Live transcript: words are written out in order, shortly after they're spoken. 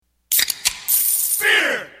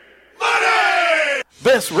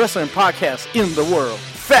best wrestling podcast in the world.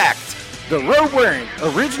 Fact. The road-wearing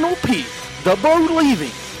Original Pete. The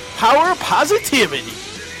believing Power Positivity.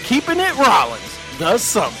 Keeping It Rollins. The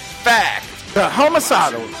Summit. Fact. The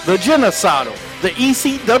homicidal. The genocidal. The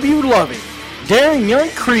ECW loving. Daring Young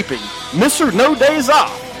Creeping. Mr. No Days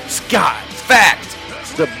Off. Scott. Fact.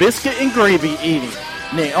 The biscuit and gravy eating.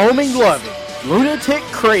 Naomi loving. Lunatic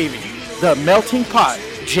craving. The melting pot.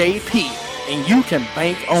 JP. And you can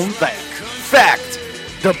bank on that. Fact.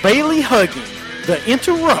 The Bailey hugging. The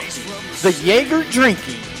interrupting. The Jaeger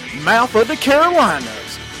drinking. Mouth of the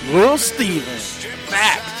Carolinas. Will Stevens.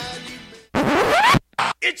 Fact.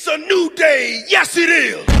 It's a new day. Yes, it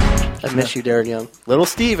is. I miss you, Darren Young. Little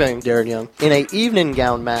Steven, Darren Young, in a evening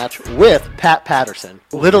gown match with Pat Patterson.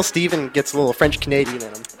 Little Steven gets a little French-Canadian in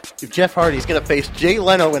him. If Jeff Hardy's going to face Jay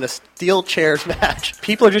Leno in a steel chairs match,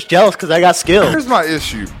 people are just jealous because I got skills. Here's my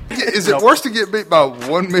issue. Is it worse to get beat by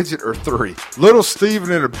one midget or three? Little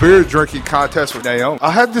Steven in a beer drinking contest with Naomi. I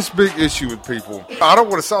have this big issue with people. I don't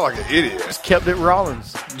want to sound like an idiot. Just kept it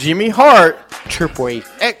Rollins. Jimmy Hart. Triple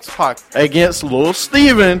X-Pac against Little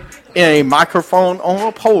Steven in a microphone on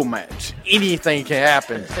a pole match. Anything can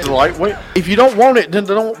happen. Lightweight. If you don't want it, then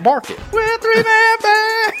don't bark it. We're three-man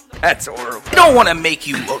band. That's horrible. I don't want to make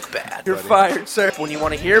you look bad. You're fired, sir. When you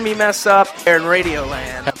want to hear me mess up, they're in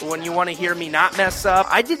Radioland. When you want to hear me not mess up,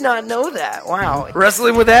 I did not know that. Wow.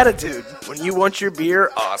 Wrestling with attitude. When you want your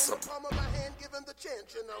beer, awesome.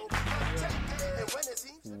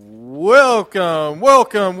 Welcome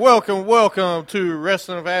to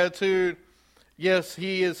Wrestling of Attitude. Yes,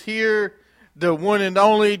 he is here. The one and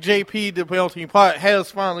only JP, the Melting Pot,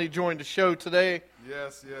 has finally joined the show today.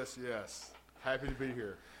 Yes. Happy to be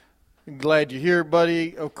here. Glad you're here,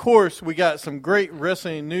 buddy. Of course, we got some great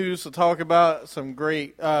wrestling news to talk about, some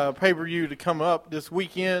great pay-per-view to come up this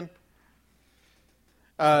weekend.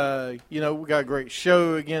 We got a great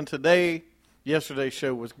show again today. Yesterday's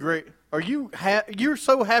show was great. Are you you're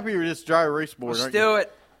so happy with this dry erase board? Let's do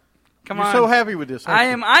it. Come on. You're so happy with this. I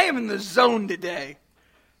am in the zone today.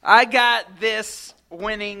 I got this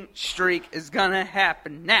winning streak is gonna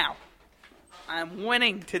happen now. I'm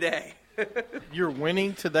winning today. You're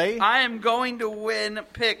winning today? I am going to win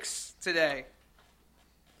picks today.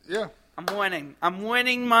 Yeah. I'm winning. I'm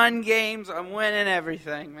winning mind games. I'm winning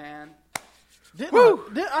everything, man.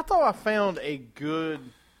 I thought I found a good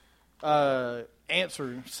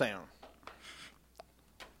answer sound.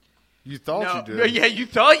 You thought you did. Yeah, you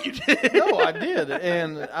thought you did. No, I did,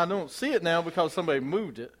 and I don't see it now because somebody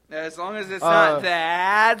moved it. As long as it's not,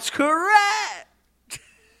 that's correct.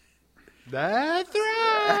 That's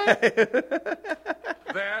right.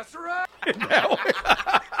 That's right.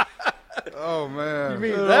 Oh, man. You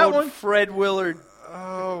mean that one? Fred Willard.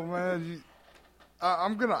 Oh, man.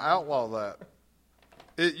 I'm going to outlaw that.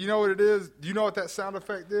 You know what it is? Do you know what that sound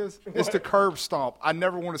effect is? What? It's the curb stomp. I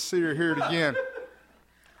never want to see or hear it again.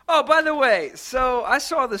 Oh, by the way, so I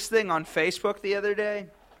saw this thing on Facebook the other day,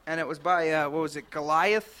 and it was by,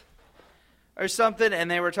 Goliath or something,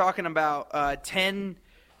 and they were talking about 10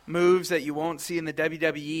 moves that you won't see in the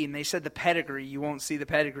WWE, and they said the pedigree, you won't see the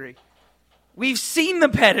pedigree. We've seen the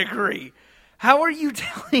pedigree. How are you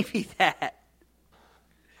telling me that?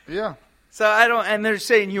 Yeah. So and they're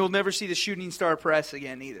saying you'll never see the shooting star press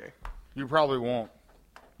again either. You probably won't.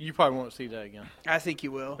 You probably won't see that again. I think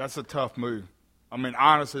you will. That's a tough move. I mean,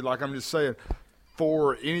 honestly, like I'm just saying,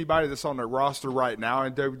 for anybody that's on the roster right now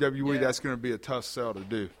in WWE, that's going to be a tough sell to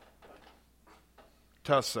do.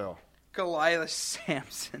 Tough sell. Goliath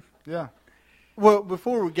Samson. Yeah. Well,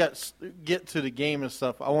 before we get to the game and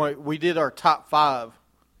stuff, we did our top 5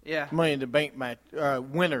 Money in the Bank match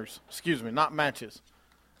winners. Excuse me, not matches.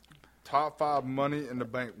 Top 5 Money in the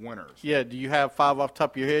Bank winners. Yeah. Do you have 5 off the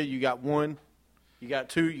top of your head? You got 1. You got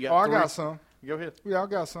 2. You got 3. I got some. Go ahead. Yeah, I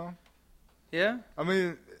got some. Yeah. I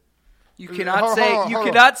mean, you cannot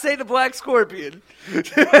say the Black Scorpion.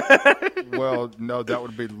 Well, no, that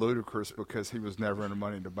would be ludicrous because he was never in a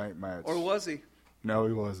Money in the Bank match. Or was he? No,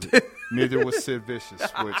 he wasn't. Neither was Sid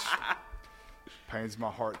Vicious, which pains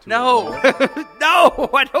my heart to No, no,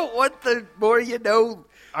 I don't want the more you know.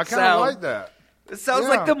 I kind of like that. It sounds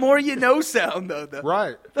like the more you know sound, though.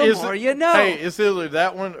 Right. The more you know. Hey, it's either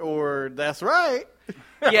that one or that's right.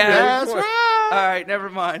 Yeah, that's right. All right, never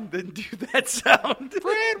mind. Then do that sound.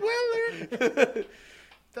 Fred Willard.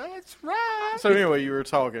 That's right. So anyway, you were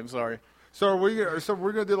talking. Sorry. So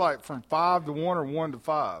we're gonna do like from 5 to 1 or 1 to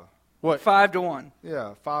 5. What? 5 to 1.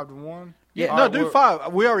 Yeah, 5 to 1. Yeah, no, do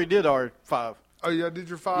 5. We already did our 5. Oh, yeah, did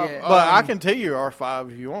your 5? Yeah. But I can tell you our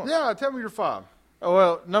 5 if you want. Yeah, tell me your 5. Oh,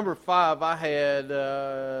 well, number 5, I had,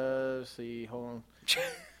 let's see, hold on.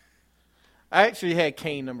 I actually had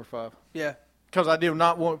Kane number 5. Yeah. because I did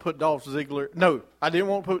not want to put Dolph Ziggler. No, I didn't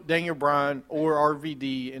want to put Daniel Bryan or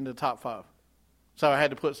RVD in the top 5. So I had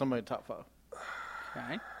to put somebody in the top 5.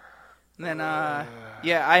 Okay. And then, I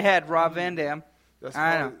had Rob Van Dam.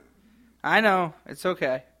 I know. It's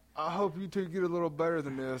okay. I hope you two get a little better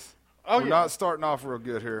than this. Oh, We're not starting off real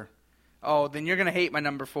good here. Oh, then you're going to hate my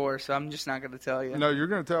number 4, so I'm just not going to tell you. No, you're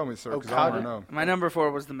going to tell me, sir, because I Okada? want to know. My number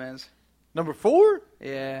 4 was The Miz. Number 4?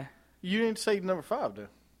 Yeah. You didn't say number 5, though.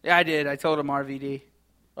 Yeah, I did. I told him RVD.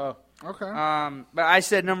 Oh. Okay. But I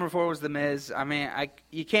said number 4 was The Miz. I mean,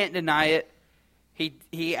 you can't deny it.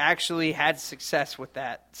 He actually had success with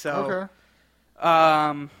that. So,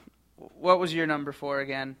 Okay. what was your number 4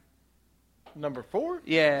 again? Number 4?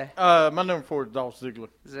 Yeah, My number 4 is Dolph Ziggler.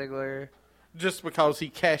 Ziggler. Just because he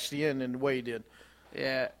cashed in the way he did.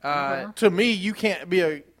 Yeah. To me, you can't be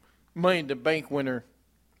a Money in the Bank winner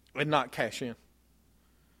and not cash in.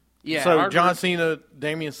 Yeah. So I John agree. Cena,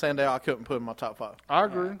 Damian Sandow, I couldn't put in my top 5. I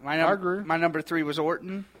agree. I agree. My number 3 was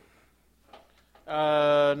Orton.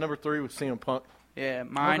 Number 3 was CM Punk. Yeah,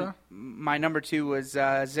 mine. Okay. My number 2 was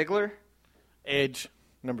Ziggler, Edge,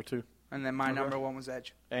 number 2. and then my number 1 was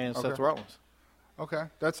Edge. And Okay. Seth Rollins. Okay.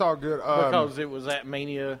 That's all good. Because it was at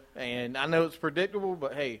Mania, and I know it's predictable,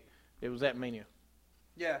 but hey, it was at Mania.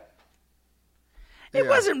 Yeah. It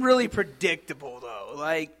wasn't really predictable though.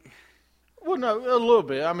 Like Well, no, a little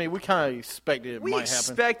bit. I mean, we kind of expected it we might happen.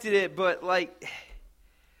 expected it, but like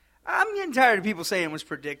I'm getting tired of people saying it was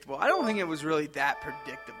predictable. I don't think it was really that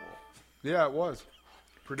predictable. Yeah, it was.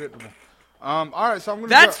 Predictable. All right, so I'm going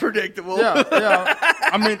to That's predictable. Yeah.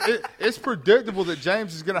 I mean, it's predictable that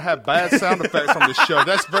James is going to have bad sound effects on this show.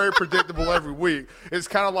 That's very predictable every week. It's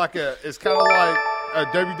kind of like a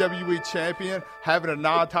WWE champion having a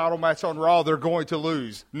non-title match on Raw. They're going to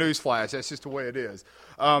lose. Newsflash. That's just the way it is.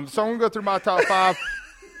 So I'm going to go through my top 5.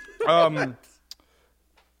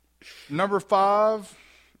 Number 5,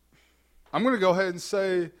 I'm going to go ahead and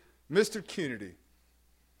say Mr. Kennedy.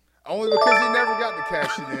 Only because he never got to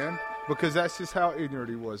cash it in. Because that's just how ignorant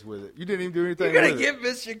he was with it. You didn't even do anything You're gonna with give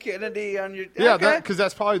Mr. Kennedy on your Yeah, okay. because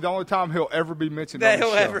that's probably the only time he'll ever be mentioned that on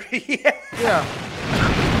he'll the show. ever yeah. Yeah.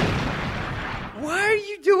 Why are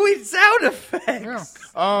you doing sound effects?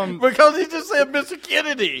 Yeah. Because he just said Mr.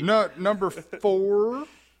 Kennedy. No, number 4,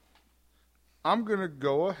 I'm going to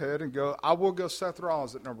go ahead and go. I will go Seth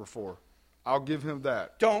Rollins at number 4. I'll give him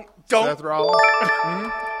that. Don't Seth Rollins.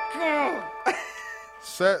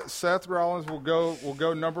 Seth Rollins will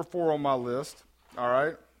go number 4 on my list. All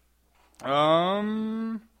right.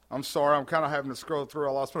 I'm sorry. I'm kind of having to scroll through.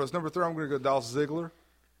 I lost my notes. Number 3, I'm going to go Dolph Ziggler.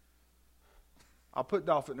 I'll put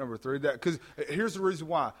Dolph at number 3. Because here's the reason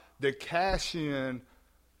why. The cash-in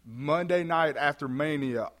Monday night after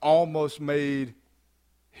Mania almost made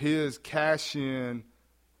his cash-in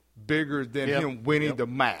bigger than him winning the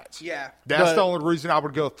match. Yeah. That's the only reason I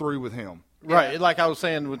would go 3 with him. Right, like I was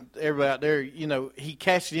saying with everybody out there, you know, he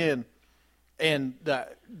cashed in, and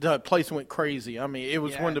the place went crazy. I mean, it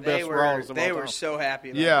was one of the best Raws of all They time. were so happy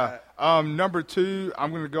about Yeah. that. Number 2, I'm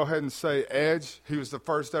going to go ahead and say Edge. He was the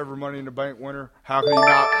first ever Money in the Bank winner. How can he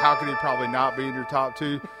not? How can he probably not be in your top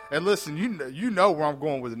 2? And listen, you know where I'm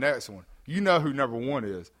going with the next one. You know who number 1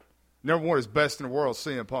 is. Number 1 is best in the world,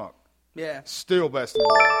 CM Punk. Yeah. Still best in the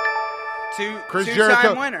world.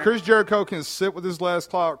 Two-time winner. Chris Jericho can sit with his legs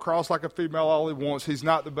crossed like a female all he wants. He's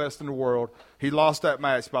not the best in the world. He lost that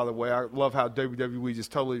match, by the way. I love how WWE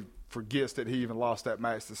just totally forgets that he even lost that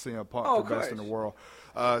match to CM Punk Oh, for best of in the course.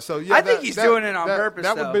 world. So yeah, I think he's doing it on purpose,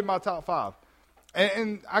 That would though. be my top 5.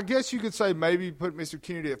 And I guess you could say maybe put Mr.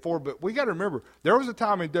 Kennedy at 4, but we got to remember there was a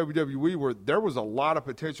time in WWE where there was a lot of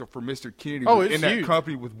potential for Mr. Kennedy it's in that huge.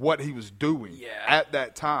 company with what he was doing at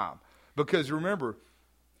that time. Because remember,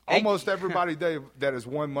 almost everybody that has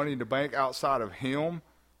won Money in the Bank outside of him,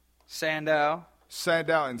 Sandow.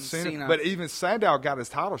 and Cena, but even Sandow got his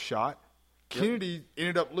title shot. Kennedy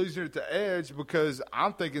ended up losing it to Edge because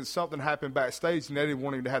I'm thinking something happened backstage and they didn't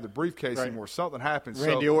want him to have the briefcase anymore. Something happened.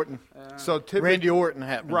 Randy Orton. So Randy Orton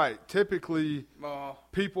happened. Right. Typically,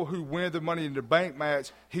 people who win the Money in the Bank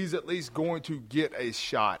match, he's at least going to get a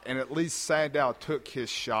shot. And at least Sandow took his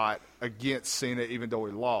shot against Cena even though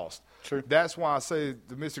he lost. True. That's why I say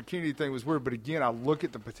the Mr. Kennedy thing was weird. But again, I look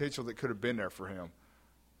at the potential that could have been there for him.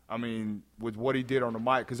 I mean, with what he did on the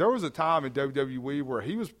mic. Because there was a time in WWE where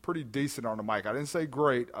he was pretty decent on the mic. I didn't say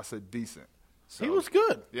great. I said decent. So, He was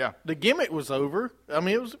good. Yeah. The gimmick was over. I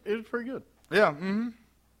mean, it was pretty good. Yeah.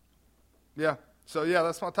 Yeah. So, yeah,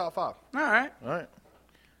 that's my top 5. All right. All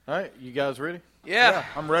right. You guys ready? Yeah.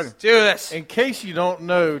 I'm ready. Let's do this. In case you don't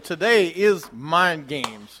know, today is Mind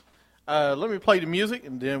Games. Let me play the music,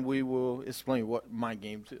 and then we will explain what Mind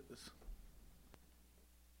Games is.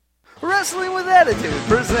 Wrestling with Attitude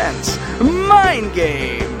presents Mind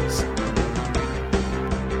Games.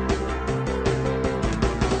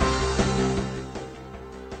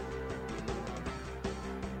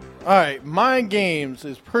 All right, Mind Games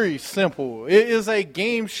is pretty simple. It is a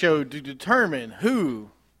game show to determine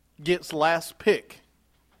who gets last pick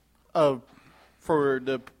for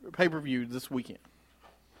the pay-per-view this weekend.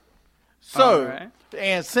 So, right.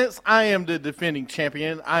 And since I am the defending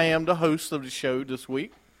champion, I am the host of the show this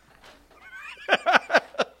week.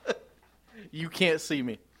 You can't see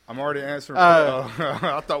me. I'm already answering.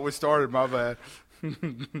 I thought we started. My bad.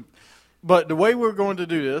 But the way we're going to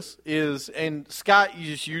do this is, and Scott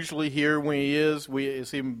is usually here when he is.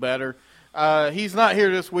 It's even better. He's not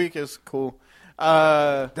here this week. It's cool.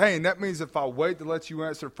 Dang, that means if I wait to let you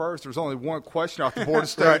answer first, there's only one question off the board to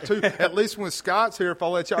stay two. At least when Scott's here, if I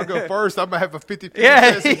let y'all go first, I'm going to have a 50-50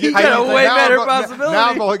 chance. You got a way better possibility. Now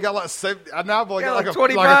I've only got like 70, now I've only got like a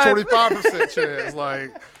 25% chance.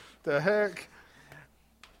 Like, the heck?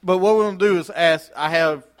 But what we're going to do is ask, I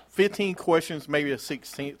have 15 questions, maybe a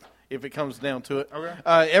 16th. If it comes down to it. Okay.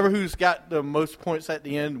 Ever who's got the most points at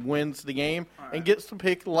the end wins the game and gets to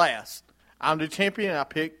pick last. I'm the champion. I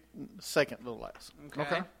pick second to last.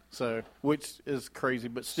 Okay. So, which is crazy,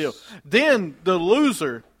 but still. Then the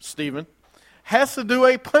loser, Steven, has to do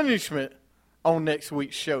a punishment on next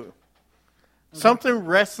week's show. Something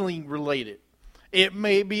wrestling related. It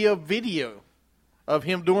may be a video of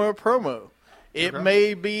him doing a promo. It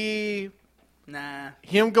may be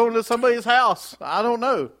him going to somebody's house. I don't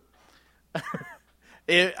know. I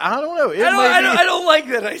don't know. I don't like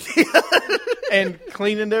that idea. And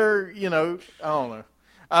cleaning their, I don't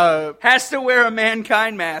know. Has to wear a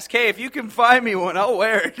Mankind mask. Hey, if you can find me one, I'll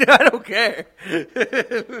wear it. I don't care.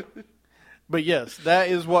 But yes, that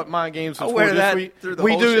is what Mind Games is I'll for wear this that week. through the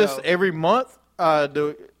We whole do this show. every month.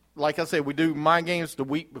 Like I said, we do Mind Games the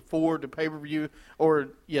week before the pay-per-view.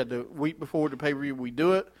 The week before the pay-per-view we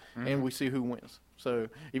do it, and we see who wins. So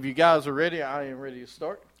if you guys are ready, I am ready to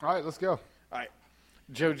start. All right, let's go. All right.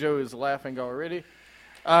 JoJo is laughing already.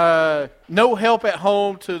 No help at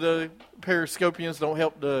home to the Periscopians. Don't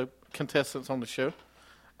help the contestants on the show.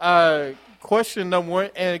 Question number one,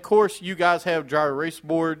 and of course you guys have dry erase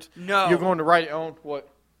boards. No. You're going to write it on what?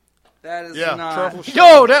 That is Yeah, not. truffle shop.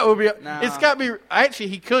 No, that would be. No. It's got to be. Actually,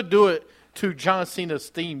 he could do it to John Cena's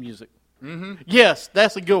theme music. Mm-hmm. Yes,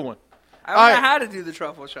 that's a good one. I don't know how to do the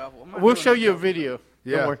truffle shuffle. We'll show you a video. Don't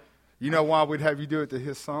Yeah. worry. You know why we'd have you do it to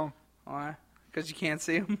his song? Why? Because you can't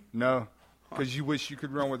see him. No. Because you wish you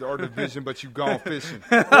could run with the art division, but you've gone fishing.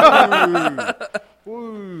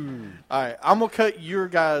 Woo. All right, I'm gonna cut your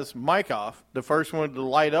guys' mic off. The first one to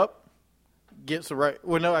light up gets the right.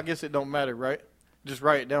 Well, no, I guess it don't matter, right? Just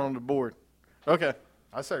write it down on the board. Okay.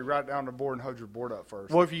 I say write down the board and hold your board up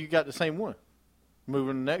first. What if you got the same one?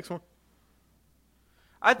 Moving to the next one.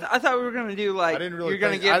 I thought we were going to do I didn't really you're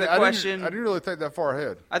going to think- give the question. I didn't really think that far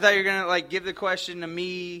ahead. I thought you were going to give the question to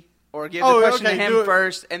me or give the question to do him it.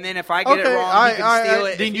 first, and then if I get it wrong, all you can steal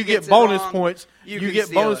it. Then If you he get gets it bonus wrong, points. You You can get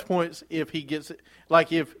steal bonus it. points if he gets it.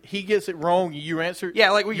 Like if he gets it wrong, you answer.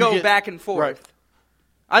 Yeah, like we you go get- back and forth. Right.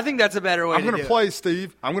 I think that's a better way I'm to going do to it. play,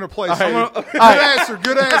 Steve. I'm going to play. right. Good answer.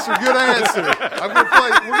 Good answer. Good answer. I'm going to play.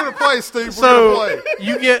 We're going to play, Steve. We're So going to play.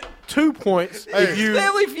 you get 2 points if you.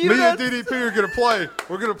 Stanley Feud, Me and DDP are going to play.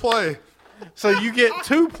 We're going to play. So you get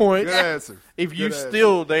 2 points. Good answer. If you Good answer.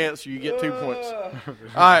 steal the answer, you get 2 points. All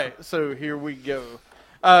right, so here we go.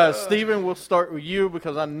 Steven, we'll start with you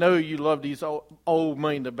because I know you love these old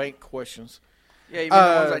Money in the Bank questions. Yeah, you mean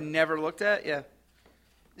the ones I never looked at? Yeah.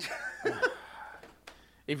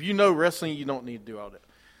 If you know wrestling, you don't need to do all that.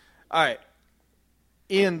 All right.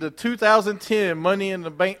 In the 2010 Money in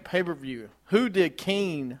the Bank pay-per-view, who did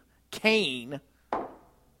Kane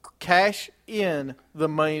cash in the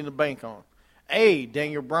Money in the Bank on? A,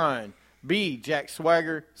 Daniel Bryan. B, Jack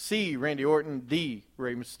Swagger. C, Randy Orton. D,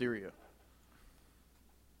 Rey Mysterio.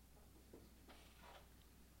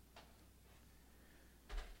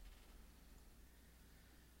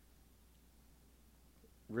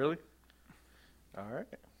 Really? All right.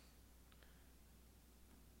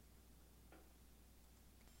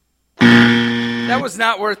 That was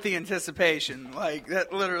not worth the anticipation.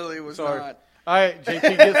 That literally was Sorry. not. All right, JP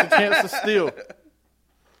gets a chance to steal.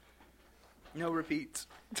 No repeats.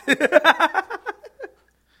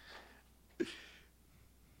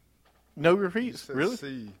 No repeats? Said Really? C.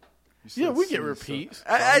 You Yeah, said we C, get so- repeats.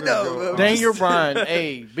 I I'm gonna know. go- Daniel Bryan,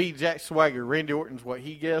 A. B. Jack Swagger. Randy Orton's what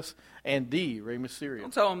he guessed. And D. Rey Mysterio.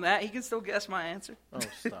 Don't tell him that. He can still guess my answer. Oh,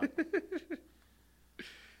 stop. I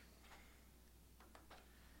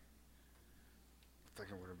think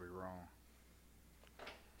I'm going to be wrong.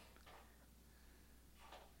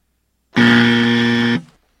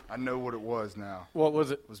 I know what it was now. What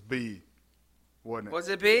was it? It was B, wasn't it? Was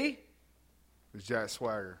it B? It was Jack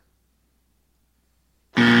Swagger.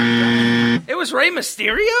 It was Rey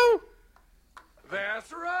Mysterio?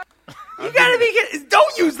 That's right. You gotta be kidding.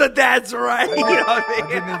 Don't use the that's right. You know what I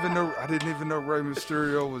mean? I didn't even know Rey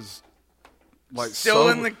Mysterio was like Still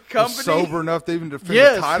sober, in the was company? sober enough to even defend the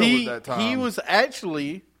Yes, title he at that time. he was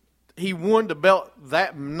actually he won the belt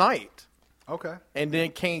that night, Okay. and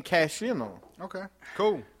then Kane cashed in on him, Okay.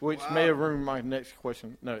 Cool. which may have ruined my next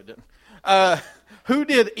question. No, it didn't. Who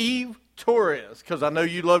did Eve Torres? Because I know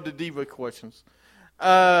you love the diva questions.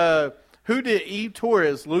 Who did Eve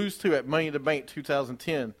Torres lose to at Money in the Bank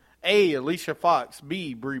 2010? A. Alicia Fox.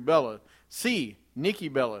 B. Brie Bella. C. Nikki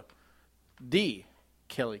Bella. D.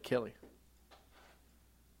 Kelly Kelly.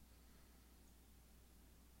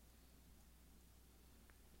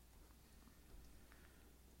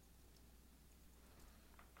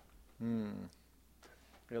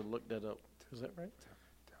 I gotta look that up. Is that right?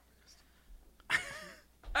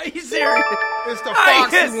 Are you serious? It's the Are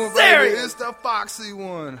Foxy you one, baby. serious? It's the Foxy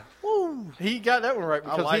one. He got that one right I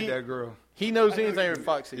because like that girl. he knows anything with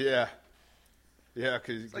Foxy. Yeah. Yeah,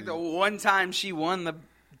 because Like the one time she won the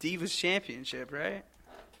Divas Championship, right?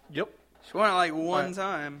 Yep. She won it like one Right.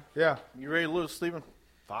 time. yeah, You ready to lose, Steven?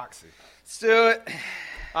 Foxy. Let's do it.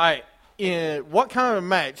 All right. In what kind of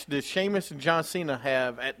match did Sheamus and John Cena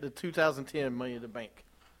have at the 2010 Money in the Bank?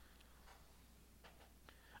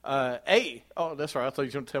 A. Oh, that's right. I thought you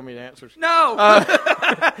were going to tell me the answers. No.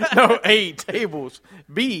 No. A. Tables.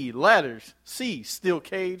 B. Ladders. C. Steel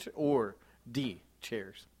cage. Or D.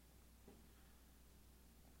 Chairs.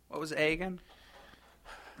 What was A again?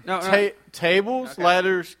 No. Tables, Okay.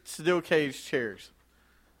 ladders, steel cage, chairs.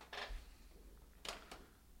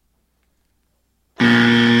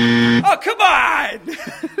 Oh, come on.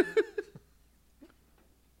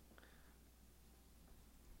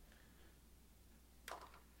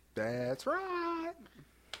 That's right.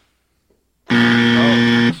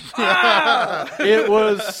 It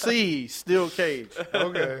was C. Steel cage.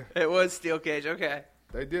 Okay. It was Steel Cage. Okay.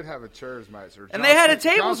 They did have a chairs match. Or And they had a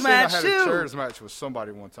John tables Cena match, had too. a chairs match with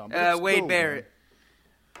somebody one time. but it's Wade cool, Barrett.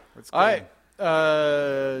 man. It's All cool.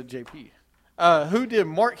 right. JP. Who did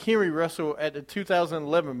Mark Henry wrestle at the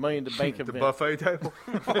 2011 Money in the Bank The event? buffet table.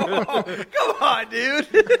 Come on, dude.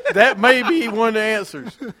 That may be one of the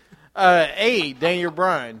answers. A. Daniel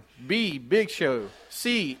Bryan. B. Big Show.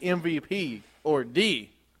 C. MVP. Or D.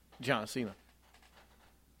 John Cena.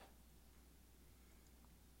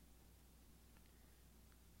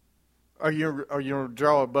 Are you gonna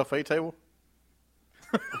draw a buffet table?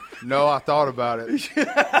 No, I thought about it.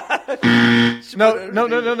 No. No.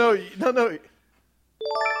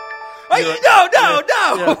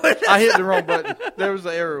 Yeah, I hit the wrong button. There was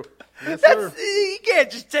the arrow. Yes, sir. That's, you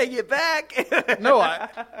can't just take it back. No, I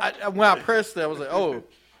when I pressed it, I was like, oh.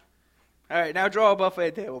 All right, now draw a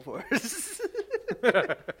buffet table for us. All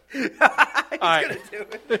right. Gonna do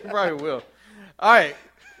it. Probably will. All right,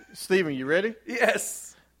 Steven, you ready?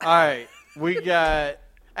 Yes. All right, we got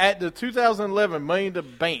at the 2011 Money in the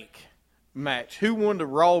Bank match. Who won the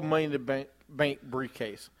Raw Money in the Bank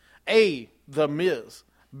briefcase? A. The Miz.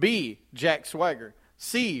 B. Jack Swagger.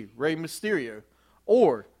 C. Rey Mysterio.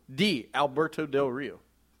 Or D. Alberto Del Rio.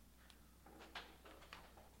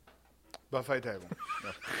 Buffet table.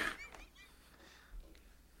 Yeah.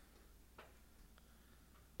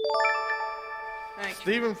 Thank you.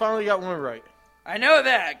 Steven finally got one right. I know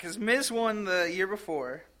that because Miz won the year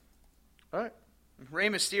before. All right. Rey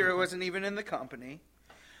Mysterio wasn't even in the company.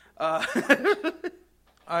 All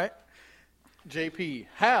right. JP,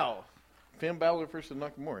 how? Finn Balor versus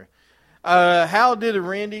Nakamura. How did a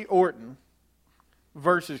Randy Orton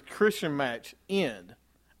versus Christian match end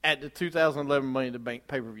at the 2011 Money in the Bank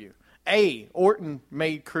pay-per-view? A. Orton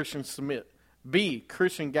made Christian submit. B.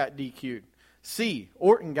 Christian got DQ'd. C.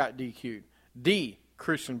 Orton got DQ'd. D.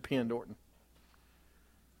 Christian pinned Orton.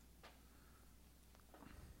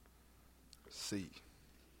 C.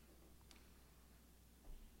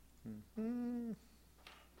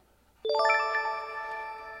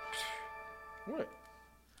 What?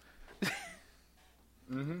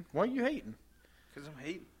 Why are you hating? Because I'm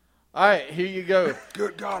hating. All right, here you go.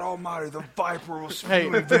 Good God Almighty, the Viper will Hey,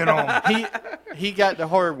 spew venom. he got the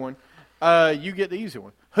hard one. You get the easy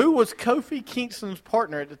one. Who was Kofi Kingston's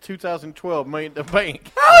partner at the 2012 Money in the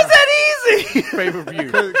Bank How is that easy?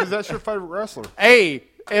 pay-per-view? Because that's your favorite wrestler. A.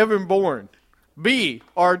 Evan Bourne. B.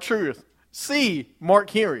 R-Truth. C. Mark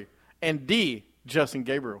Henry. And D. Justin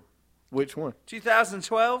Gabriel. Which one?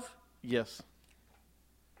 2012? Yes.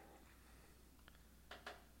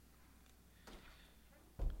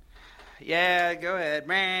 Yeah, go ahead,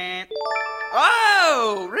 man.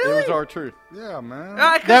 Oh, really? It was R-Truth. Yeah, man.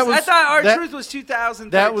 I thought R-Truth was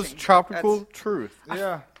 2013. That was Tropical Truth.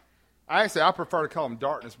 Yeah. I prefer to call them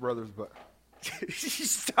Darkness Brothers, but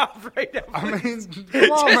Stop right now. I mean,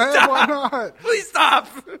 come on, man. Stop. Why not? Please stop.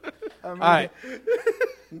 All right.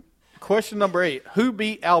 Question number 8. Who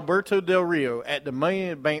beat Alberto Del Rio at the Money in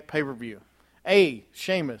the Bank pay-per-view? A.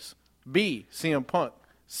 Sheamus. B. CM Punk.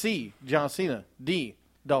 C. John Cena. D.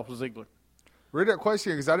 Dolph Ziggler. Read that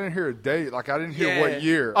question because I didn't hear a date. Like, I didn't hear what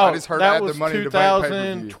year. Oh, I just heard that at was the Money in the Bank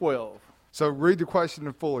pay-per-view. 2012. So read the question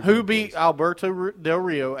in full again. Who beat please. Alberto Del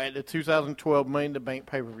Rio at the 2012 Money in the Bank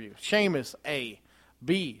pay-per-view? Sheamus, A.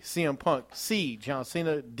 B. CM Punk. C. John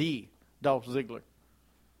Cena. D. Dolph Ziggler.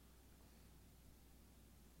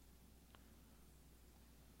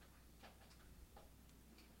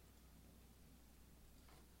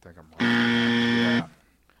 I think I'm right. Yeah.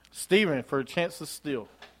 Steven, for a chance to steal.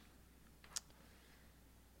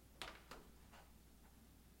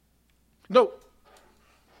 Nope.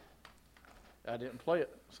 I didn't play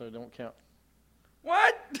it, so it don't count.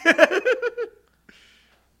 What?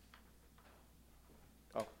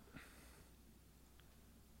 Oh.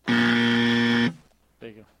 There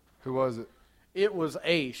you go. Who was it? It was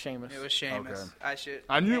A. Sheamus. It was Sheamus. Okay.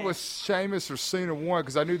 I knew it was Sheamus or Cena one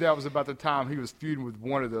because I knew that was about the time he was feuding with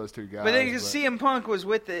one of those two guys. But then CM Punk was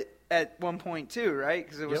with it at one point too, right?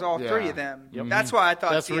 Because it was all three of them. Yep. That's why I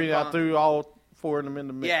thought That's the CM reason Punk. I threw all 4 of them in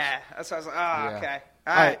the mix. Yeah, that's why I was like, Yeah. okay.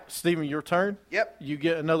 All right, Steven, your turn. Yep. You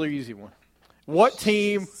get another easy one. What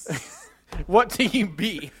team? What team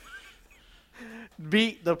beat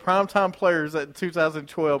the Primetime Players at the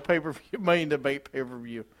 2012 pay-per-view Money in the Bank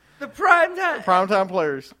pay-per-view? The prime time. Primetime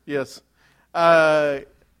Players, yes.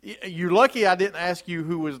 You're lucky I didn't ask you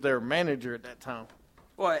who was their manager at that time.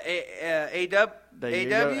 What? A-Dub? There you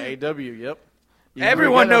go, A-W, yep. You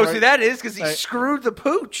Everyone got knows right. who that is because he Hey. screwed the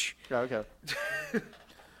pooch. Okay.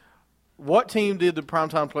 What team did the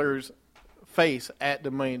Primetime Players face at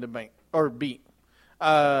the Money in the Bank, or beat?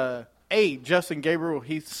 A. Justin Gabriel,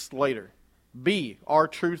 Heath Slater. B.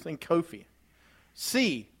 R-Truth and Kofi.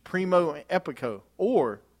 C. Primo and Epico.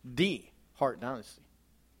 Or D. Hart Dynasty.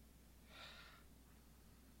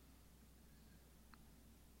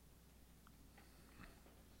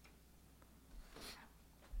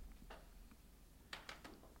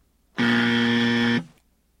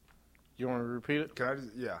 You want to repeat it? Can I just,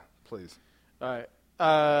 yeah, please. All right.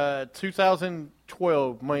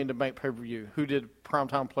 2012 Money in the Bank pay-per-view. Who did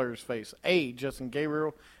Primetime Players face? A. Justin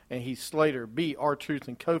Gabriel and Heath Slater. B. R-Truth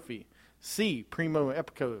and Kofi. C. Primo and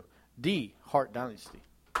Epico. D. Hart Dynasty.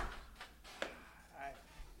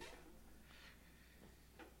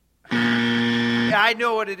 Yeah, I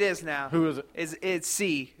know what it is now. Who is it? It's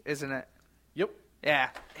C, isn't it? Yep. Yeah.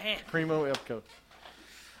 Damn. Primo and Epico.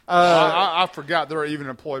 I forgot they're even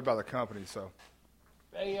employed by the company, so.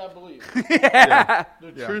 A, I believe. Yeah.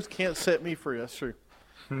 The Yeah. truth can't set me free. That's true.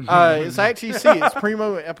 It's actually C. It's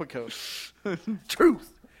Primo and Epico.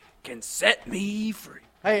 Truth can set me free.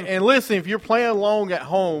 Hey, and listen, if you're playing along at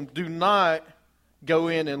home, do not go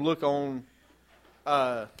in and look on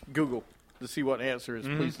Google to see what the answer is.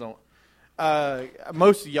 Please don't.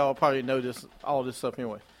 Most of y'all probably know all this stuff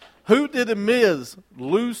anyway. Who did The Miz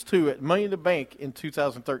lose to at Money in the Bank in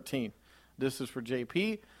 2013? This is for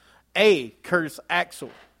JP. A. Curtis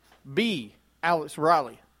Axel. B. Alex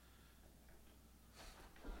Riley.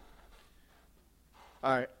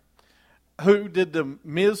 All right. Who did The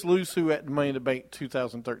Miz lose to at Money in the Bank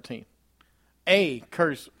 2013? A.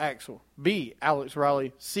 Curtis Axel. B. Alex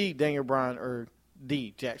Riley. C. Daniel Bryan. Or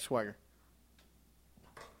D. Jack Swagger.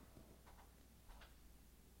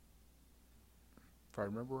 If I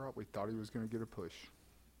remember right, we thought he was going to get a push.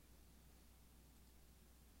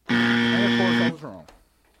 And of course, I was wrong.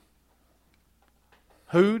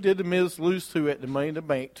 Who did The Miz lose to at the Money in the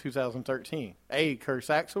Bank 2013? A. Curtis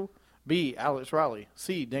Axel. B. Alex Riley.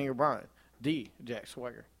 C. Daniel Bryan. D. Jack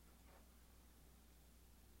Swagger.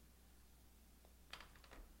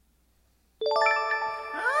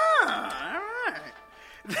 Ah, all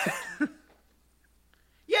right.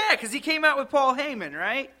 Yeah, because he came out with Paul Heyman,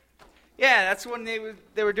 right? Yeah, that's when they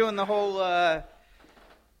were doing the whole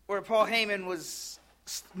where Paul Heyman was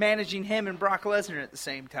managing him and Brock Lesnar at the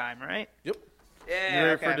same time, right? Yep. Yeah. You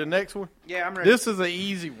ready okay. for the next one? Yeah, I'm ready. This is an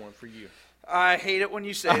easy one for you. I hate it when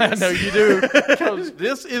you say I this. know you do. Because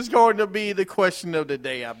this is going to be the question of the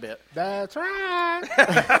day, I bet. That's right.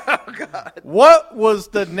 Oh, God. What was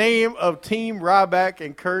the name of Team Ryback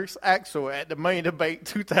and Curtis Axel at the Money in the Bank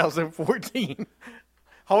 2014?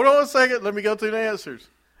 Hold on a second. Let me go through the answers.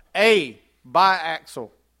 A. By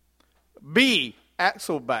Axel. B.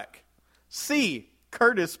 Axel back. C.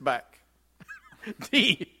 Curtis back.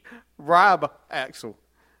 D. Rob Axel.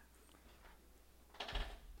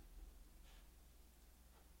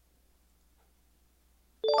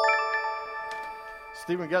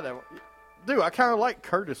 Steven got that one. Dude, I kind of like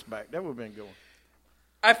Curtis back. That would have been a good one.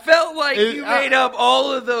 I felt like you made up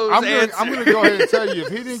all of those answers. I'm going to go ahead and tell you, if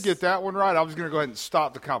he didn't get that one right, I was going to go ahead and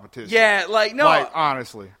stop the competition. Yeah, no. Like,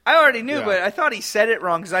 honestly. I already knew, Yeah. but I thought he said it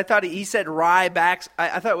wrong because I thought he said Rybax.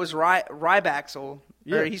 I thought it was Rybaxel.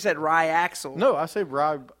 Yeah. Or he said Ryaxel. No, I said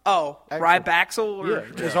Rob. Oh, Axel. Rybaxel? Or, Yeah,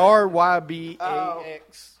 it's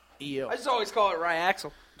Rybaxel. I just always call it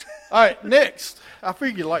Ryaxel. All right, next. I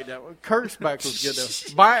figured you liked that one. Curtis back was good, though.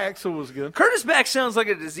 Biaxel was good. Curtis back sounds like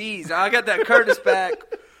a disease. I got that Curtis back.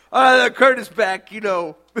 That Curtis back, Is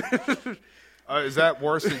that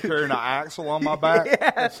worse than carrying an axle on my back?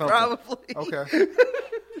 Yeah, Or something? probably. Okay.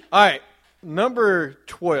 All right, number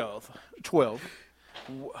 12.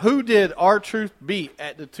 Who did R-Truth beat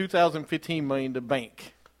at the 2015 Money in the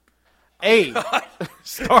Bank? A.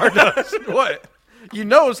 Stardust. What? You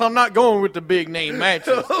notice I'm not going with the big name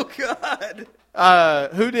matches. Oh, God.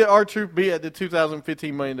 Who did R-Truth beat at the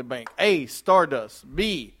 2015 Money in the Bank? A. Stardust.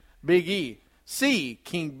 B. Big E. C.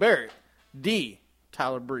 King Barrett. D.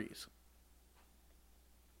 Tyler Breeze.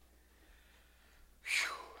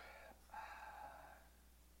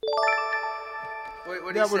 Wait,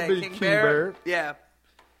 what did That he would say? be King King Barrett? Barrett. Yeah.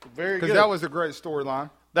 Very Because good. that was a great storyline.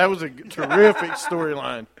 That was a terrific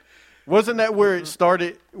storyline. Wasn't that where it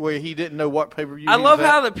started, where he didn't know what pay-per-view I he love was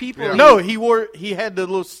at? how the people. Yeah. No, he had the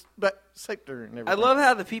little sector and everything. I love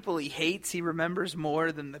how the people he hates he remembers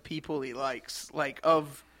more than the people he likes.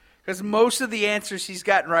 Because most of the answers he's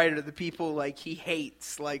gotten right are the people he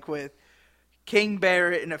hates, like with King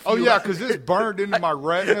Barrett and a few. Oh, yeah, others. because it's burned into my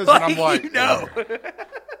retinas, and I'm like,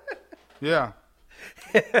 Yeah.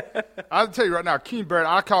 I'll tell you right now, King Barrett,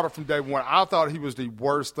 I called it from day one. I thought he was the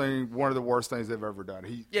worst thing, one of the worst things they've ever done.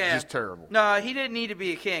 He's just terrible. No, he didn't need to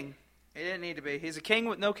be a king. He didn't need to be. He's a king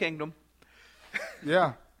with no kingdom.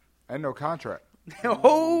 Yeah. And no contract.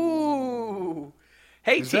 Oh,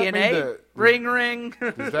 hey Does that mean TNA, ring.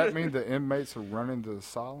 Does that mean the inmates are running the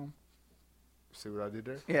asylum? See what I did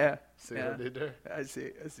there? Yeah. See what I did there? I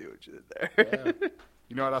see what you did there. Yeah.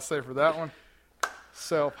 You know what I say for that one?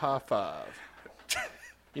 Self high five.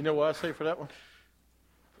 You know what I say for that one?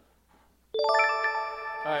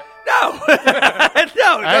 All right. No,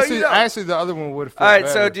 no, Actually, you don't. actually, the other one would have. All right,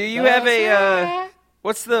 so do you have a?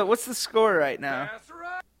 What's the score right now?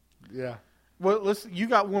 Yeah. Well, you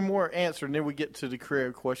got one more answer, and then we get to the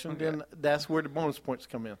career question. Then that's where the bonus points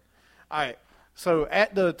come in. All right. So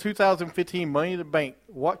at the 2015 Money in the Bank,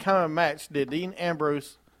 what kind of match did Dean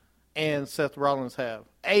Ambrose and Seth Rollins have?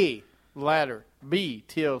 A. Ladder. B.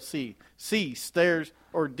 TLC. C. Stairs.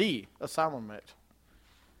 Or D. Asylum match.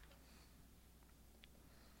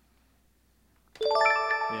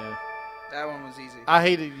 Yeah. That one was easy. I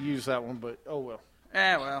hated to use that one, but oh well.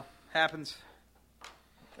 Well, happens.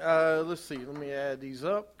 Let's see. Let me add these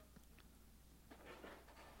up.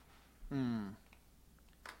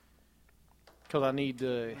 Because I need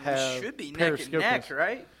to have Should be neck and neck,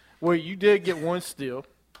 right? Well, you did get one steal.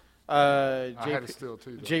 I had it still,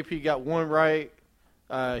 too. Though. JP got one right.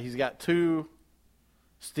 He's got two.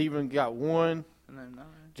 Steven got one. And then,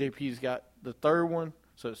 JP's got the third one.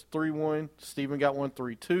 So it's 3-1. Steven got one,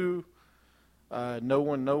 3-2. No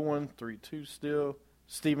one, 3-2 still.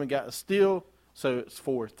 Steven got a steal. So it's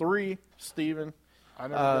 4-3. Steven. I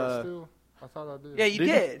never got still. I thought I did. yeah, you Did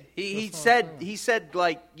you? did. He That's what I'm said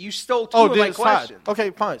saying. you stole two Oh, of did my it tied? questions. Okay,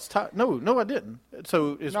 fine. It's tied. No, I didn't.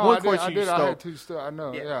 So it's No, one I did. question I you did. stole. I had two still. I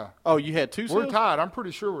know. Yeah. Yeah. Oh, you had two We're steals? tied. I'm pretty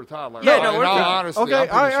sure we're tied. Like, Yeah, no, no, we're in all tied. honesty, Okay, I'm all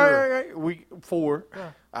pretty right, sure. all right. We 4.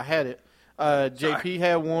 I had it. JP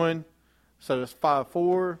had one, so it's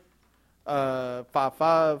 5-4.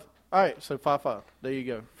 5-5. All right, so 5-5. There you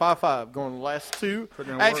go. 5-5. Going to the last two.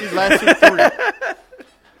 Putting in Actually, work. last two 3.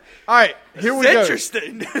 All right, here we go.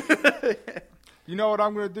 Interesting. You know what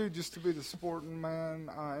I'm going to do just to be the sporting man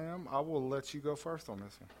I am? I will let you go first on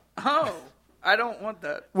this one. Oh, I don't want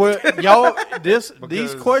that. Well, y'all, these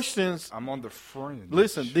Because questions. I'm on the fringe.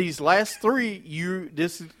 Listen, these last 3,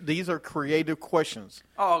 these are creative questions.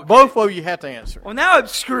 Oh, okay. Both of you have to answer. Well, now I'm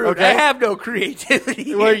screwed. Okay. I have no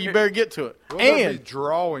creativity. Well, you better get to it. Will there be And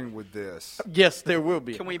drawing with this? yes, there will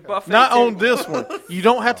be. Can we buff it Not too? on this one. You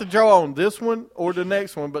don't have to draw on this one or the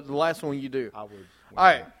next one, but the last one you do. I would. All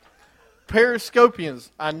right. Periscopians,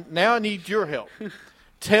 I need your help.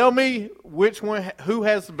 Tell me who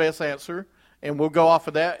has the best answer, and we'll go off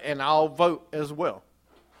of that, and I'll vote as well.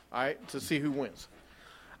 All right, to see who wins.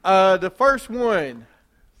 The first one,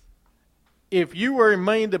 if you were in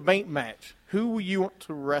Money in the Bank match, who would you want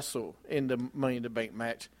to wrestle in the Money in the Bank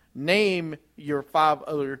match? Name your 5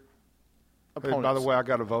 other opponents. By the way, I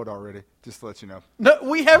got a vote already. Just to let you know. No,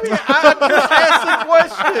 we haven't. I just asked the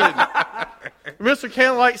question. Mr.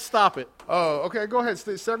 Candlelight, stop it. Oh, okay. Go ahead,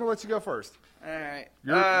 Steve. Stephen, let you go first. All right.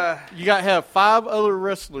 You got to have 5 other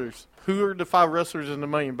wrestlers. Who are the 5 wrestlers in the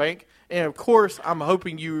Money in the Bank? And, of course, I'm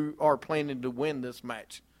hoping you are planning to win this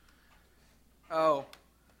match. Oh.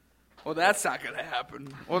 Well, that's not going to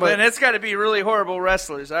happen. Well, then it's got to be really horrible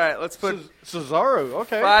wrestlers. All right, let's put Cesaro,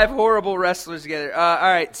 okay. 5 horrible wrestlers together. All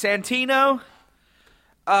right, Santino,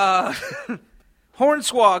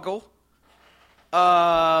 Hornswoggle.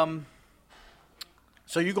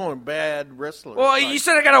 So you're going bad wrestler. Well, you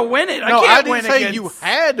said I got to win it. No, I can't I didn't win say against... you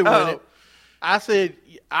had to win Oh. it. I said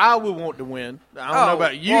I would want to win. I don't know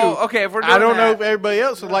about you. Well, okay, if we're doing I don't know that- if everybody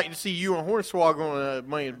else would like to see you and Hornswoggle in a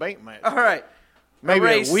Money in the Bank match. All right. Maybe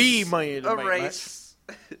race, a wee Money in the Bank race.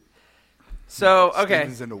 So, okay.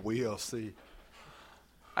 Steven's in the WLC.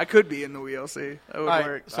 I could be in the WLC. That would right,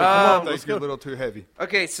 work. so come on, I think you're a little too heavy.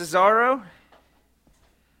 Okay, Cesaro.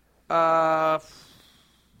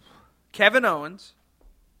 Kevin Owens.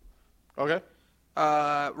 Okay.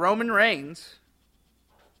 Roman Reigns.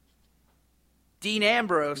 Dean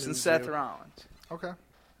Ambrose and Seth Rollins. Okay.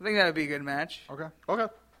 I think that would be a good match. Okay. Okay.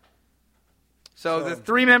 So the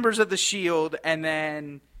 3 members of the Shield, and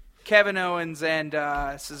then Kevin Owens and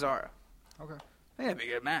Cesaro. Okay. I think that'd be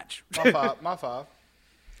a good match. My 5.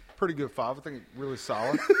 Pretty good 5. I think really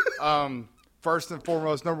solid. First and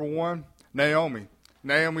foremost, number 1, Naomi.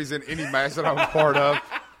 Naomi's in any match that I'm a part of.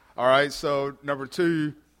 All right. So number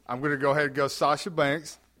 2, I'm going to go ahead and go Sasha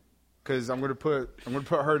Banks because I'm going to put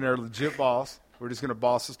her in there, legit boss. We're just going to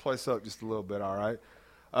boss this place up just a little bit. All right.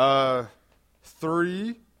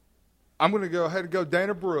 3, I'm going to go ahead and go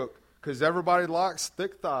Dana Brooke because everybody likes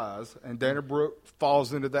thick thighs, and Dana Brooke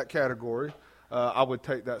falls into that category. I would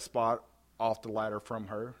take that spot off the ladder from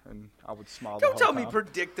her, and I would smile. Don't the whole tell me time.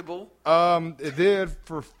 predictable. It did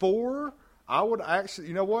for 4. I would actually,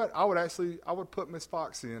 you know what? I would put Miss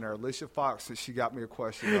Foxy in there, Alicia Fox, since she got me a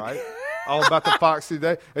question right. All about the Foxy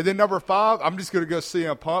day. And then number 5, I'm just going to go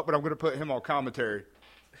CM Punk, but I'm going to put him on commentary.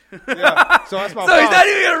 Yeah, so that's my. So he's not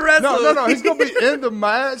even going to wrestle. No. He's going to be in the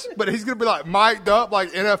match, but he's going to be like mic'd up,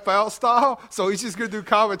 like NFL style. So he's just going to do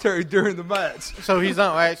commentary during the match. So he's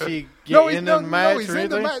not actually in the match he's or in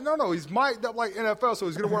the anything? match. No, he's mic'd up like NFL, so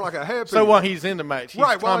he's going to wear like a headpiece. So while he's in the match, he's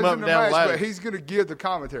right, while climbing he's up in and the down match, the ladder. but he's going to give the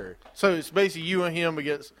commentary. So it's basically you and him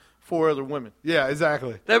against 4 other women. Yeah,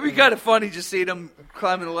 exactly. That'd be kind of funny just seeing him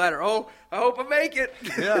climbing the ladder. Oh, I hope I make it.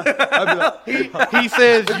 Yeah, I'd be like, He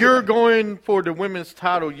says you're going for the women's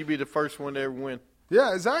title. You be the first one to ever win.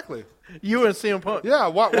 yeah, exactly. You and CM Punk. Yeah,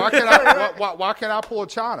 why can't I pull a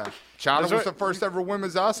China? China was right. the first ever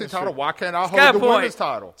women's IC title. Why can't I Got hold a the point. women's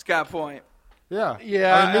title? It's got a point. Yeah,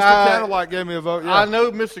 Yeah, I mean, Mr. Candlelight gave me a vote. Yeah. I know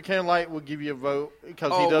Mr. Candlelight will give you a vote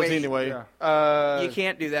because he Oh, does wait. anyway. Yeah. You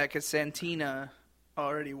can't do that because Santina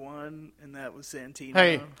already won, and that was Santino.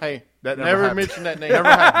 Hey, That never never happened. mention that name. Never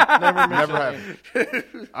happened. Never mention Never that name.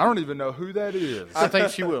 happened. I don't even know who that is. I think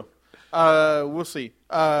she will. We'll see.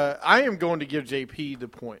 I am going to give JP the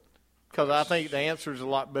point because I think the answer is a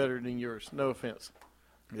lot better than yours. No offense.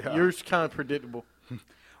 Yeah. Yours kind of predictable.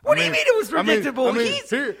 What do you mean it was predictable? I mean, He's,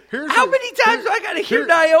 here's how who- many times do I got to hear here-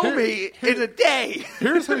 Naomi here- in a day?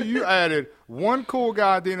 Here's who you added: one cool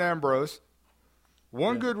guy, Dean Ambrose.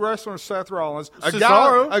 One good wrestler, Seth Rollins.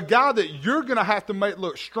 Cesaro. A guy that you're going to have to make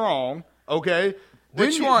look strong, okay?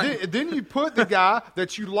 Which one? Then you put the guy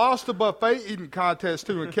that you lost the buffet eating contest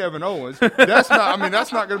to in Kevin Owens. That's not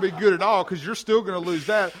going to be good at all because you're still going to lose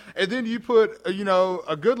that. And then you put,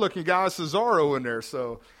 a good-looking guy, Cesaro, in there.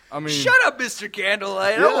 So, I mean. Shut up, Mr.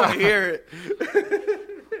 Candlelight. I don't want to hear it.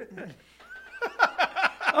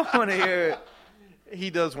 I want to hear it. He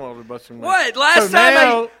does want to bust him. What?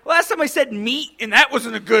 So Last time I said meat, and that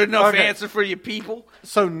wasn't a good enough Okay. answer for you people.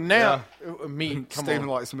 So now, meat. Come Steven on.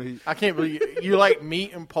 likes meat. I can't believe you like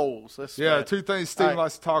meat and poles. That's Yeah, bad. 2 things Steven All right.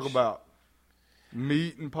 likes to talk about.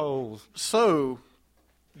 Meat and poles. So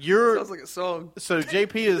you're Sounds like a song. so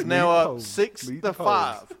JP is now Meat up poles. 6 Meat to poles.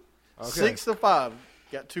 5. Okay. 6-5.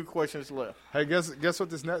 Got 2 questions left. Hey, guess what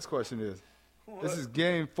this next question is? This is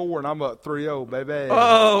game 4, and I'm up 3-0, baby.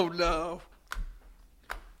 Oh, no.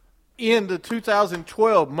 In the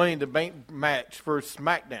 2012 Money in the Bank match for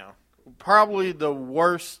SmackDown, probably the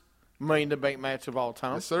worst Money in the Bank match of all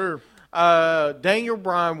time. Yes, sir. Daniel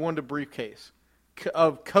Bryan won the briefcase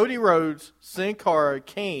of Cody Rhodes, Sin Cara,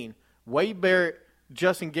 Kane, Wade Barrett,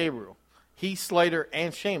 Justin Gabriel, Heath Slater,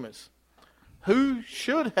 and Sheamus. Who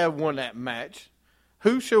should have won that match?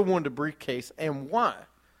 Who should have won the briefcase, and why?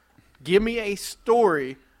 Give me a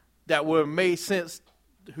story that would have made sense.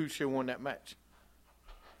 Who should have won that match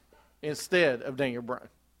instead of Daniel Bryan?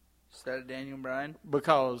 Instead of Daniel Bryan?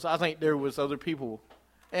 because I think there was other people.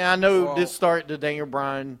 And I know Well- this started the Daniel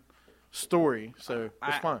Bryan story, so it's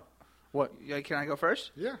I- fine. What? Yeah, can I go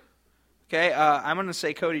first? Yeah. Okay, I'm going to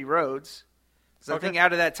say Cody Rhodes. Because I think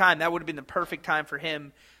out of that time, that would have been the perfect time for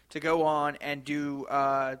him to go on and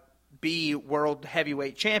be world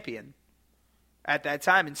heavyweight champion at that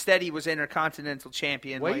time. Instead, he was Intercontinental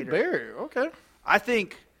champion Wade later. Barrett. Okay. I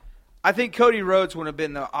think Cody Rhodes would have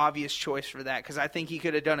been the obvious choice for that because I think he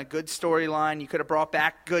could have done a good storyline. You could have brought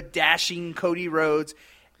back good dashing Cody Rhodes,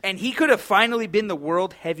 and he could have finally been the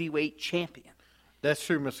world heavyweight champion. That's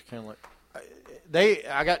true, Mr. Kenlick.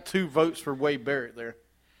 I got 2 votes for Wade Barrett there.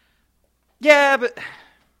 Yeah, but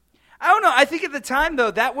I don't know. I think at the time,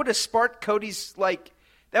 though, that would have sparked Cody's,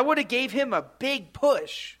 that would have gave him a big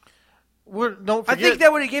push. Don't forget, I think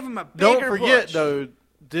that would have given him a bigger don't forget, push. though,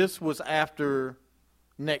 this was after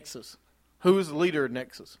Nexus. Who was the leader of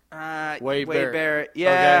Nexus? Wade Barrett.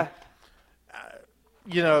 Yeah.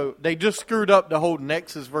 Okay. They just screwed up the whole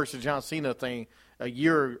Nexus versus John Cena thing a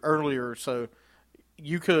year earlier, so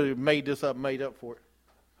you could have made up for it.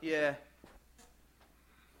 Yeah.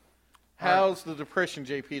 How's the depression,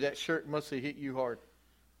 JP? That shirt must have hit you hard.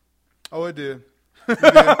 Oh, it did. It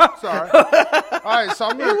did. Sorry. All right, so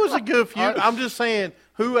I'm It was a good feud. I'm just saying,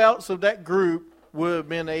 who else of that group would have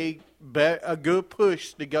been a good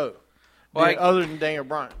push to go, other than Daniel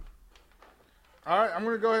Bryan? All right, I'm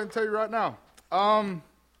going to go ahead and tell you right now.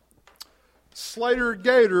 Slater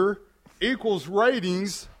Gator equals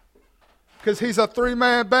ratings because he's a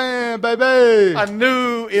 3-man band, baby. I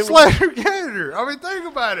knew it was. Slater Gator. I mean, think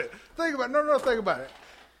about it. Think about it.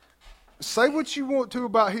 Say what you want to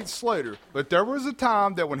about Heath Slater, but there was a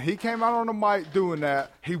time that when he came out on the mic doing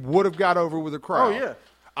that, he would have got over with the crowd. Oh, yeah.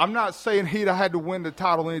 I'm not saying he'd have had to win the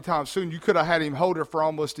title anytime soon. You could have had him hold it for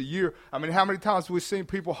almost a year. I mean, how many times have we seen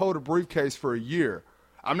people hold a briefcase for a year?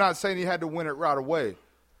 I'm not saying he had to win it right away,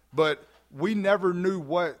 but we never knew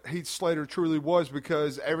what Heath Slater truly was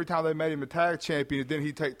because every time they made him a tag champion, then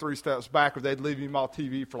he'd take 3 steps back or they'd leave him off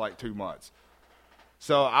TV for like 2 months.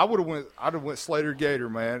 So I'd have went Slater Gator,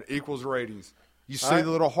 man. Equals ratings. You see the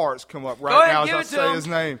little hearts come up right now as I say his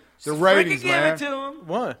name. The ratings, man. Give it to him.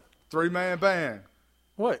 What? 3-man band.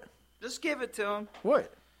 What? Just give it to him.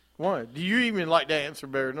 What? What? Do you even like that answer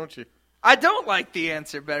better, don't you? I don't like the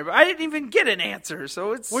answer better, but I didn't even get an answer,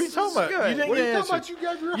 so it's What are you talking about? good. You didn't What are you get an talking answer. about?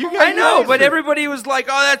 You gave your You whole got I know, answer. but everybody was like,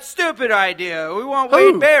 "Oh, that's a stupid idea. We want Who?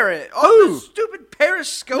 Wade Barrett." Oh, Who? the stupid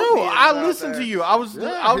periscope. No, I listened to you. I was he's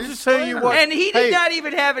just telling you Slater. what. And he did not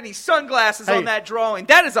even have any sunglasses on that drawing.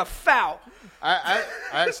 That is a foul. I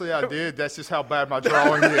did. That's just how bad my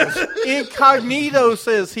drawing is. Incognito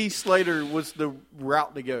says Heath Slater was the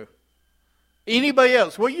route to go. Anybody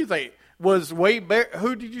else? What do you think? Was Wade Barrett?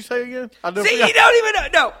 Who did you say again? I don't See, forget. you don't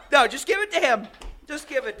even know. No, just give it to him. Just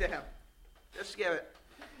give it to him. Just give it.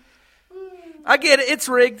 I get it. It's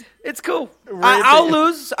rigged. It's cool. I'll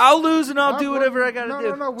lose. I'll lose, and I'll do whatever I got to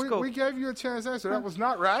do. No. It's cool. We gave you a chance to answer. That was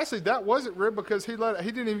not right. Actually, that wasn't rigged because he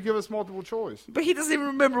didn't even give us multiple choice. But he doesn't even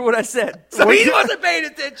remember what I said, so he wasn't paying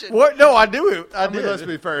attention. What? No, I do. I I mean, did. let's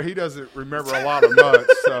be fair. He doesn't remember a lot of much.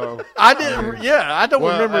 So I didn't. Yeah, I don't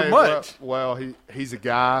remember much. Well, he's a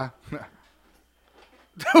guy.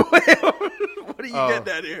 What are you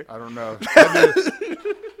getting at here? I don't know.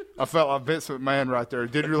 I felt like Vince McMahon right there.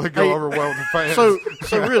 It didn't really go over well with the fans.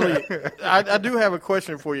 So really, I do have a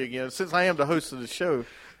question for you again. Since I am the host of the show,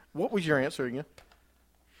 what was your answer again?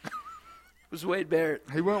 It was Wade Barrett.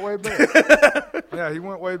 He went Wade Barrett. Yeah, he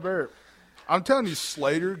went Wade Barrett. I'm telling you,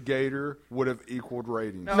 Slater Gator would have equaled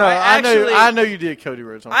ratings. No, No, I know you did Cody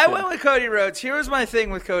Rhodes. I went with Cody Rhodes. Here was my thing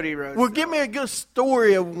with Cody Rhodes. Well, give me a good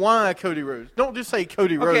story of why Cody Rhodes. Don't just say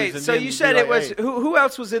Cody Rhodes. Okay, and so then you be said like, it was hey. who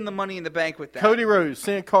else was in the Money in the Bank with that? Cody Rhodes,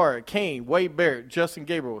 Sin Cara, Kane, Wade Barrett, Justin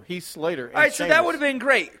Gabriel, Heath Slater. And All right, so that Sheamus. would have been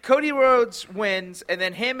great. Cody Rhodes wins, and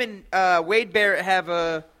then him and Wade Barrett have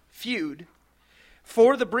a feud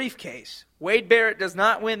for the briefcase. Wade Barrett does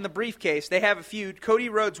not win the briefcase. They have a feud. Cody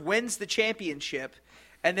Rhodes wins the championship,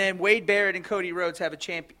 and then Wade Barrett and Cody Rhodes have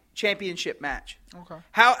a championship match. Okay.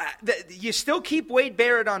 You still keep Wade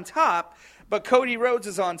Barrett on top, but Cody Rhodes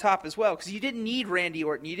is on top as well because you didn't need Randy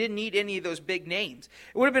Orton. You didn't need any of those big names.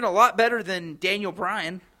 It would have been a lot better than Daniel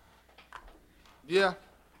Bryan. Yeah.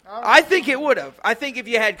 I think it would have. I think if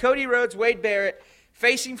you had Cody Rhodes, Wade Barrett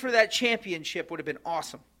facing for that championship would have been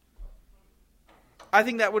awesome. I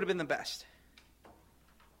think that would have been the best.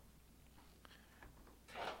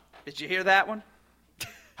 Did you hear that one?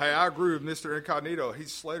 Hey, I agree with Mr. Incognito. Heath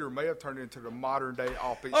Slater may have turned into the modern day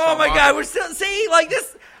offbeat. Oh my God, we're still like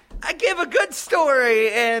this. I give a good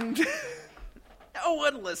story and no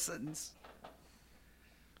one listens.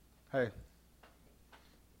 Hey.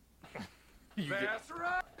 Yeah.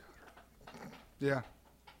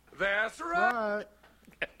 That's right. Right.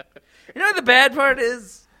 You know what the bad part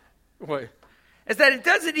is? Wait. Is that it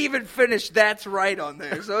doesn't even finish "That's right" on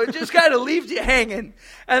there, so it just kind of leaves you hanging.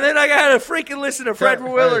 And then I gotta freaking listen to Fred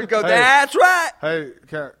Willard go, hey. "That's right." Hey,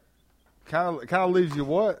 kind of leaves you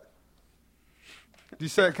what? You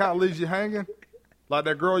said it kind of leaves you hanging? Like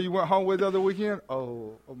that girl you went home with the other weekend?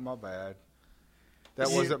 Oh my bad. That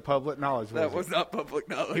wasn't public knowledge, was That it? was not public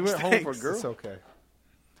knowledge. He went home for a Thanks. girl. It's okay.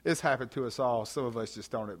 It's happened to us all. Some of us just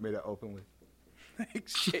don't admit it openly.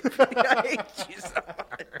 Thanks, JP. I hate you so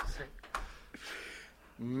much.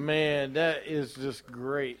 Man, that is just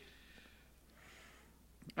great.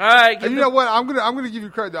 All right, And you know what? I'm gonna give you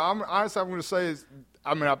credit. Though. Honestly, I'm gonna say is,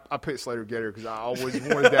 I mean, I picked Slater Gator because I always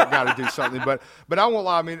wanted that guy to do something. But I won't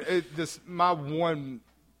lie. I mean,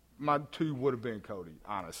 my two would have been Cody.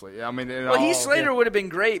 Honestly, I mean, well, Heath Slater would have been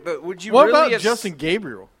great, but would you What really about have Justin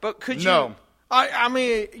Gabriel? But could you? No. I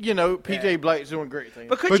mean, PJ Black's doing great things.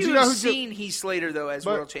 But could But you you know have who seen Heath Slater though as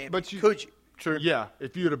world champion? but you- could you? True. Yeah,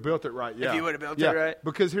 if you would have built it right, yeah. If you would have built yeah. it right.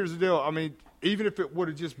 Because here's the deal. I mean, even if it would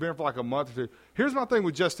have just been for like a month or two. Here's my thing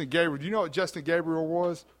with Justin Gabriel. Do you know what Justin Gabriel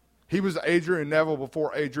was? He was Adrian Neville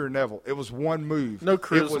before Adrian Neville. It was one move. No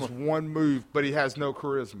charisma. It was one move, but he has no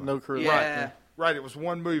charisma. No charisma. Yeah. Right. It was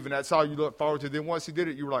one move, and that's all you look forward to. Then once he did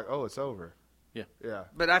it, you were like, oh, it's over. Yeah. Yeah.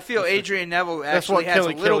 But I feel Adrian Neville That's actually what has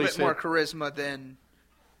Kelly a little Kelly bit said. more charisma than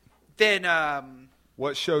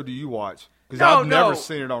What show do you watch? Because No, I've never no.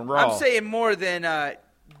 seen it on Raw. I'm saying more than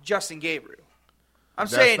Justin Gabriel. I'm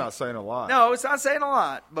that's saying not saying a lot. no, it's not saying a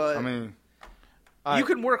lot, but I mean, you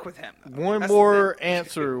can work with him. though. One That's more the thing.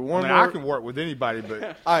 answer. I One mean, more. I can work with anybody, but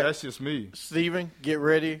right. that's just me. Steven, get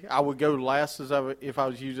ready. I would go last if I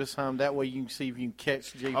was you this time. That way you can see if you can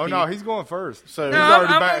catch JP. Oh no, he's going first. So, No, he's I'm already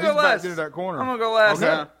gonna back. go He's back last. into that corner. I'm gonna go last Okay.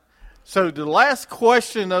 now. So the last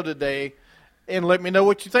question of the day, and let me know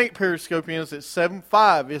what you think, Periscopians. It's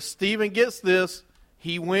 7-5. If Steven gets this,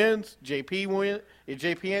 he wins. JP wins. If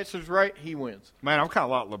JP answers right, he wins. Man, I'm kind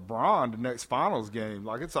of like LeBron the next finals game.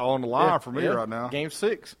 Like it's all on the line for me Yeah. right now. Game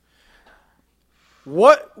 6.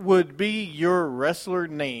 What would be your wrestler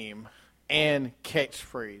name and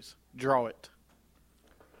catchphrase? Draw it.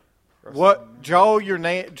 What? Draw your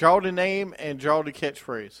name. Draw the name and draw the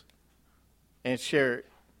catchphrase, and share it.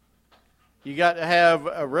 You got to have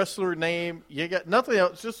a wrestler name. You got nothing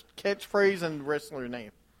else. Just catchphrase and wrestler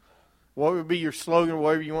name. What would be your slogan?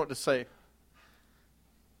 Whatever you want to say.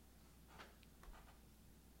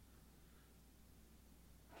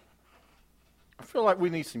 I feel like we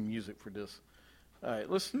need some music for this. All right,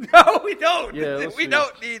 let's. No, we don't. Yeah, let's we do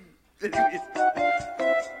don't need. That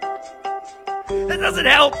doesn't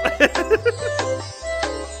help.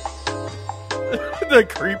 The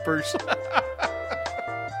creepers.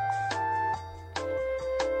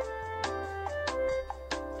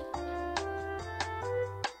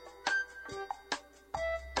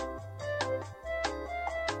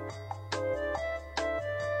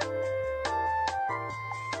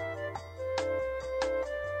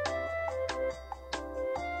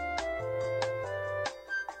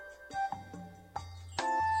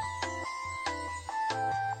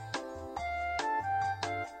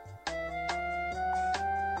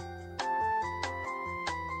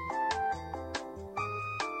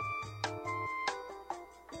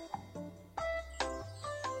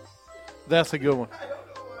 That's a good one.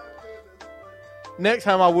 Next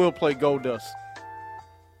time I will play Gold Dust.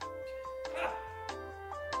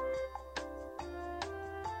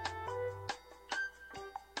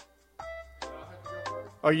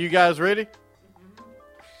 Are you guys ready?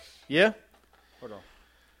 Yeah? Hold on.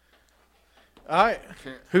 All right.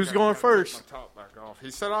 Who's going first? My top back off.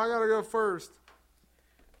 He said I gotta go first.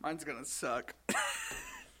 Mine's gonna suck.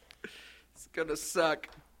 It's gonna suck.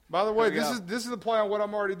 By the way, Here we this is the play on what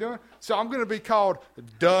I'm already doing. So I'm gonna be called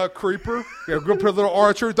Duh Creeper. Yeah, we're gonna put a little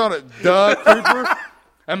R truth on it. Duh Creeper.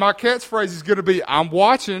 And my catchphrase is gonna be I'm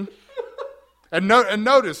watching. And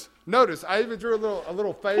notice, I even drew a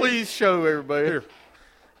little face. Please show everybody. Here.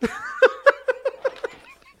 Duh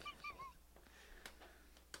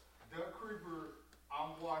Creeper,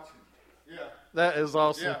 I'm watching. Yeah. That is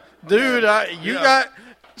awesome. Yeah. Dude, you Yeah. got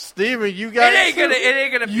Steven, you got It ain't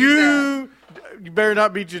gonna. Be that. you better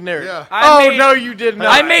not be generic. Yeah. I Oh made- no, you did not.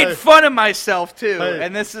 I made fun of myself too, Hey.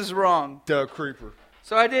 and this is wrong. Duh Creeper.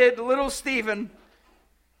 So I did Little Steven.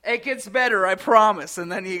 It gets better, I promise.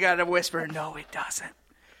 And then you got to whisper, no, it doesn't.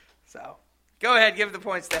 So go ahead, give the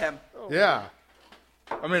points to him. Yeah.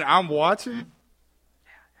 I mean, I'm watching.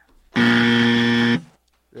 Yeah.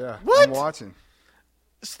 What? I'm watching.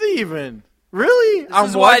 Steven. Really? This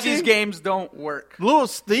is why these games don't work. Little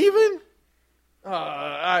Steven? All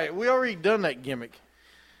right, we already done that gimmick.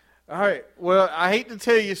 All right, well, I hate to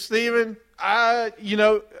tell you, Steven, tell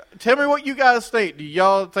me what you guys think. Do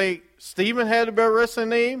y'all think Steven had a better wrestling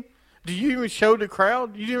name? Do you even show the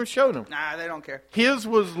crowd? You didn't even show them. Nah, they don't care. His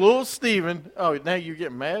was Little Steven. Oh, now you're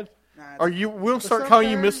getting mad? Nah, We'll start calling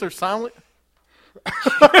you Mr. Silent?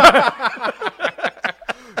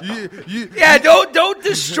 Yeah, don't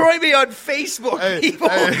destroy me on Facebook, people.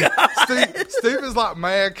 Steven's like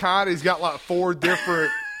Mankind. He's got like 4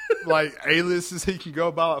 different like aliases he can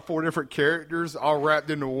go by, like 4 different characters all wrapped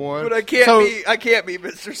into one. But I can't be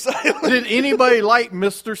Mr. Silent. Did anybody like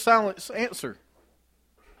Mr. Silent's answer?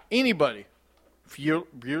 Anybody?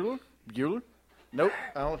 Bueller? Nope,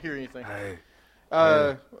 I don't hear anything.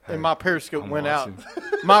 And my Periscope went out.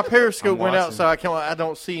 My Periscope went out, so I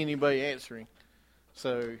don't see anybody answering.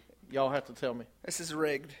 So y'all have to tell me. This is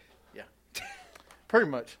rigged. Yeah, pretty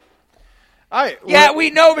much. All right. Yeah, we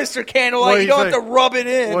know, Mr. Candlelight. You don't have to rub it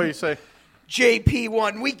in. What do you say? JP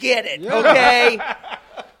won. We get it. Okay.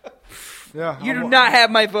 Yeah, You do not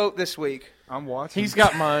have my vote this week. I'm watching. He's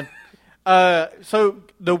got mine. So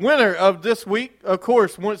the winner of this week, of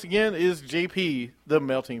course, once again, is JP, the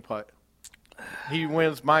Melting Pot. He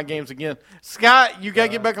wins my games again. Scott, you got to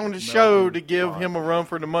get back on the show to give him a run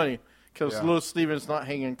for the money because Little Steven's not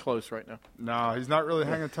hanging close right now. No, he's not really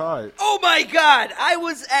hanging tight. Oh, my God. I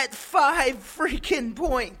was at 5 freaking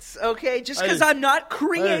points, okay? Just because I'm not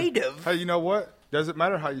creative. Hey, you know what? Doesn't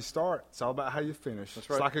matter how you start. It's all about how you finish. That's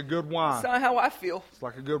right. It's like a good wine. That's not how I feel. It's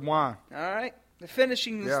like a good wine. All right? The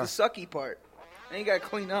finishing is the sucky part. And you got to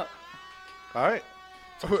clean up. All right.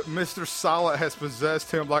 Mr. Silent has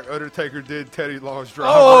possessed him like Undertaker did Teddy Law's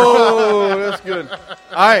driver. Oh, that's good. All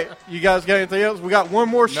right. You guys got anything else? We got one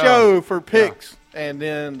more show for picks, and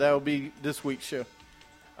then that will be this week's show.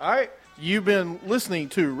 All right. You've been listening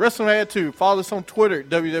to Wrestling Attitude. Follow us on Twitter,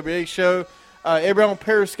 WWA Show. Everybody on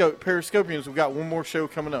Periscope, Periscopians, we've got one more show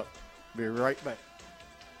coming up. Be right back.